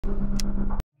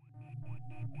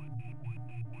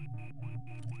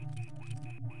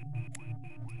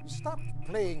Stop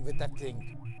playing with that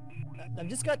thing. I've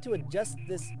just got to adjust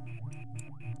this.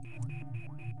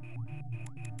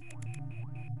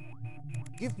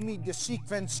 Give me the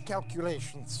sequence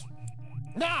calculations.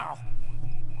 Now!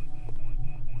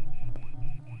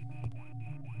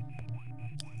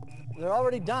 They're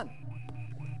already done.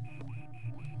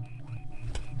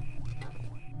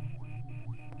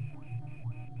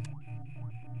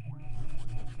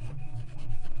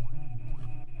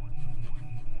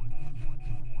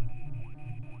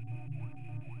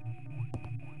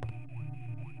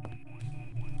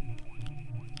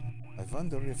 I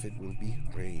wonder if it will be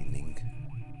raining.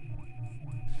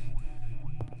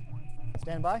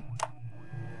 Stand by.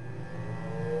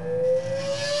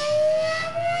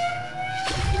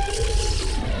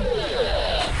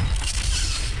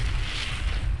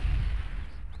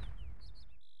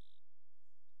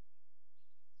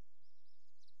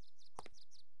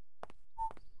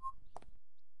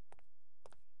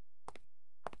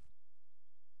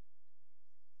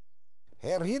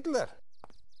 Herr Hitler!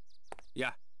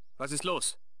 Ja, was ist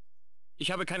los? Ich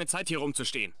habe keine Zeit, hier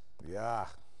rumzustehen. Ja,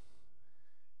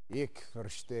 ich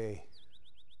verstehe.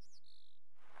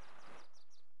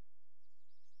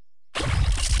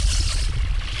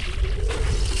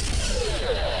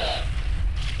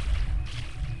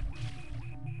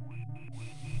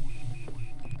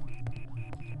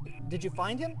 Did you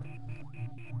find him?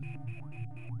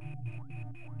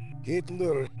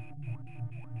 Hitler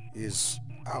is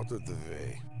out of the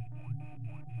way.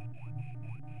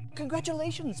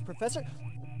 Congratulations, Professor.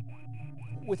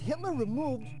 With Hitler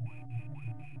removed...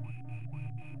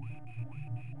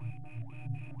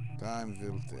 Time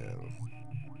will tell.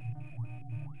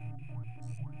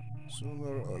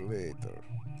 Sooner or later.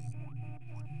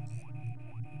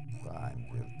 Time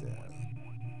will tell.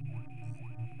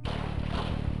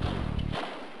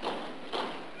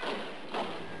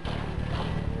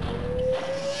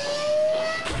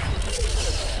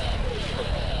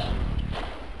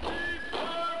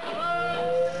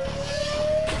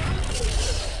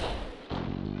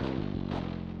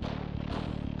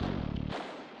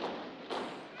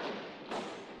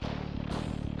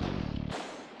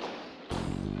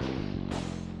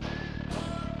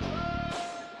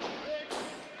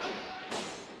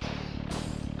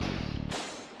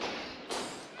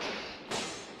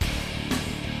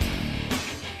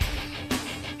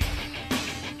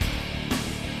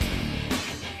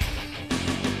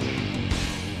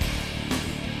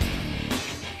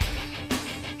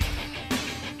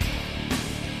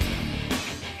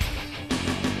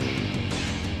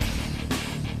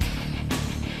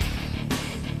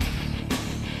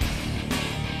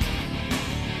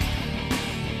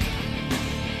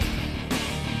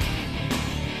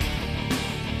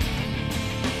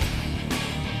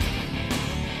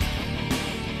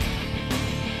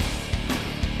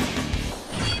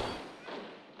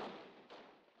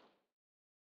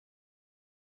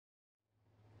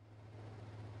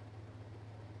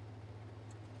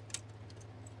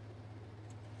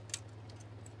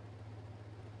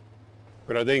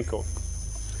 Gradenko.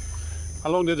 How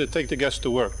long did it take the gas to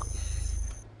work?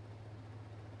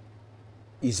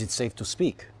 Is it safe to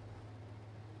speak?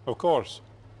 Of course.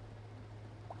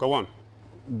 Go on.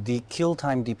 The kill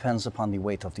time depends upon the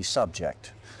weight of the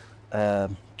subject.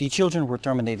 The children were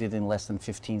terminated in less than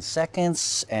 15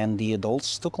 seconds, and the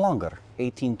adults took longer,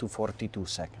 18 to 42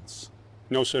 seconds.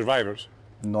 No survivors?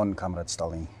 None, Comrade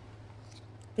Stalin.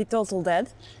 The total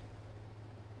dead?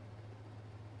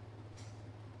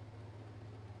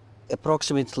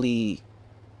 Approximately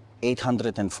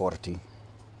 840.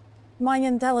 My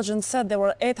intelligence said there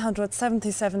were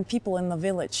 877 people in the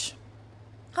village.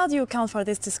 How do you account for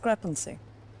this discrepancy?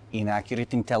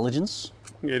 Inaccurate intelligence?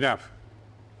 Enough.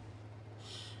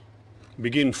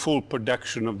 Begin full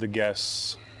production of the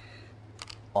gas.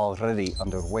 Already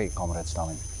underway, Comrade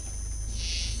Stalin.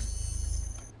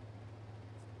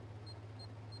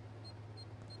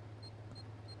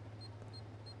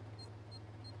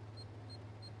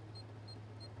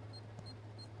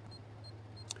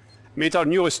 Meet our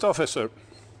newest officer.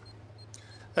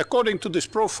 According to this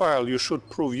profile, you should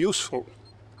prove useful.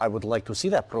 I would like to see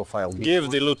that profile. Give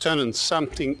the lieutenant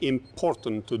something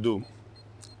important to do.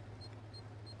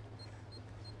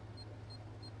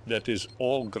 That is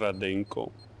all, Gradenko.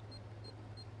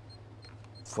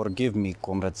 Forgive me,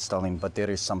 Comrade Stalin, but there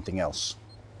is something else.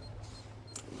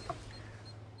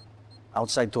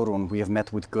 Outside Torun, we have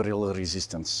met with guerrilla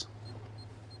resistance.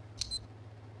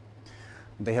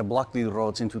 They have blocked the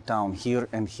roads into town here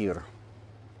and here.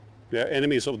 They are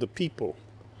enemies of the people.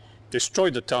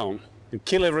 Destroy the town and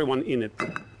kill everyone in it.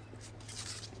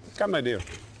 Come, my dear.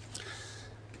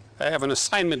 I have an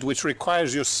assignment which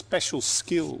requires your special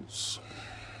skills.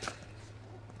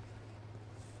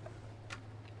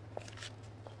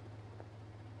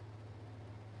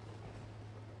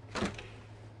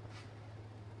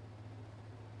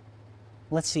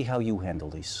 Let's see how you handle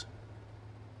this.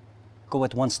 Go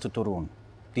at once to Turun.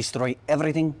 Destroy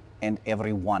everything and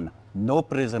everyone. No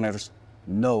prisoners,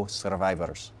 no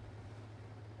survivors.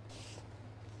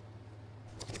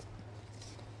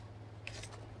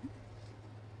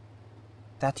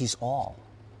 That is all.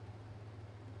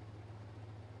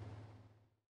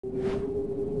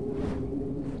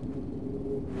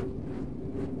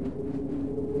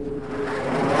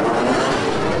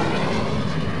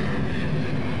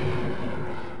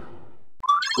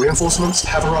 Reinforcements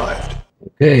have arrived.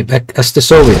 Okay, back as the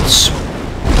Soviets.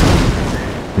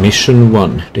 Mission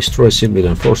 1. Destroy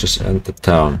civilian forces and the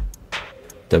town.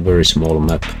 The very small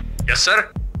map. Yes, sir.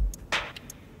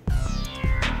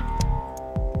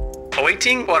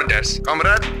 Awaiting orders,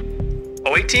 comrade.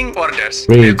 Awaiting orders.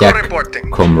 Vehicle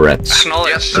reporting. Comrades.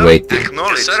 Acknowledged. Waiting.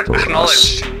 Acknowledged, sir. for us.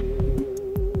 Acknowledged.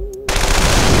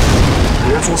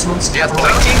 Reinforcements have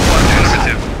arrived. Awaiting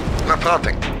orders.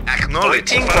 Reporting.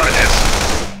 Acknowledged. Awaiting orders.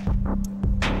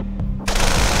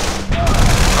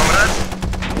 Comrade.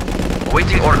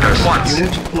 Awaiting orders. Once.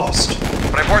 Unit lost.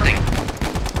 Reporting.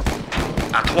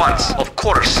 At once. Of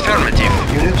course. Affirmative.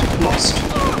 Unit lost.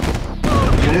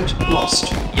 Unit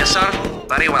lost. Yes, sir.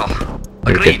 Very well.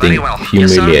 We're Agreed. Very getting well.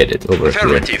 humiliated over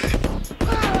Affirmative.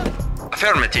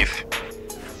 Affirmative.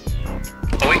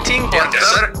 Awaiting orders. Yes,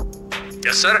 sir.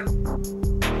 Yes, sir.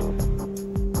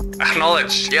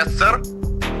 Acknowledged. Yes, sir.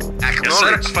 Acknowledged. Yes,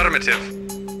 sir. Affirmative.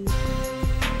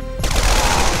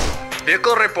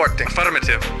 Vehicle reporting.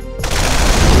 Affirmative.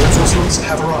 Reinforcements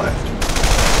have arrived.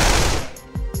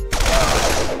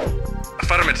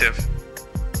 Affirmative.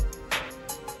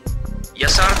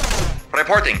 Yes, sir.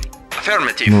 Reporting.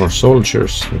 Affirmative. More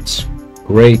soldiers. That's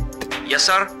great. Yes,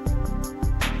 sir.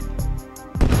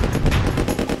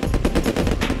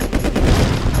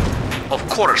 Of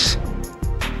course.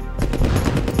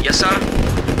 Yes, sir.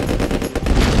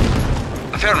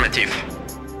 Affirmative.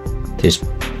 These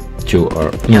two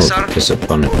are Yes, sir. there's a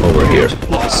pun over here.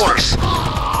 Of course.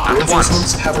 At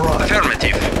Reinforcements once. have arrived.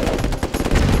 Affirmative.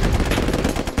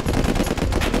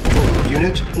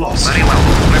 Unit lost. Very well.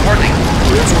 Reporting.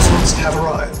 Reinforcements have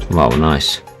arrived. Wow,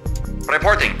 nice.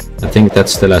 Reporting. I think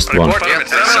that's the last one.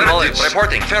 Affirmative.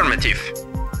 Reporting. Affirmative.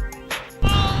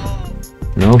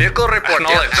 No? Vehicle report.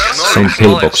 Some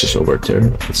pillboxes over there.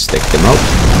 Let's take them out.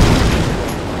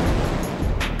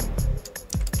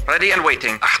 Ready and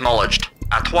waiting. Acknowledged.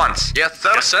 At once. Yes,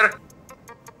 sir. Yes, sir.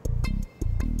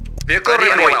 Vehicle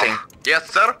ready and waiting. Yes,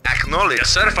 sir. Acknowledged. Yes,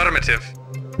 sir. Affirmative.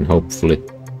 And hopefully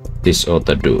this ought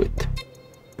to do it.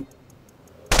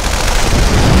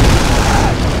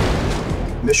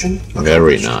 Mission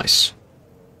Very accomplished. nice.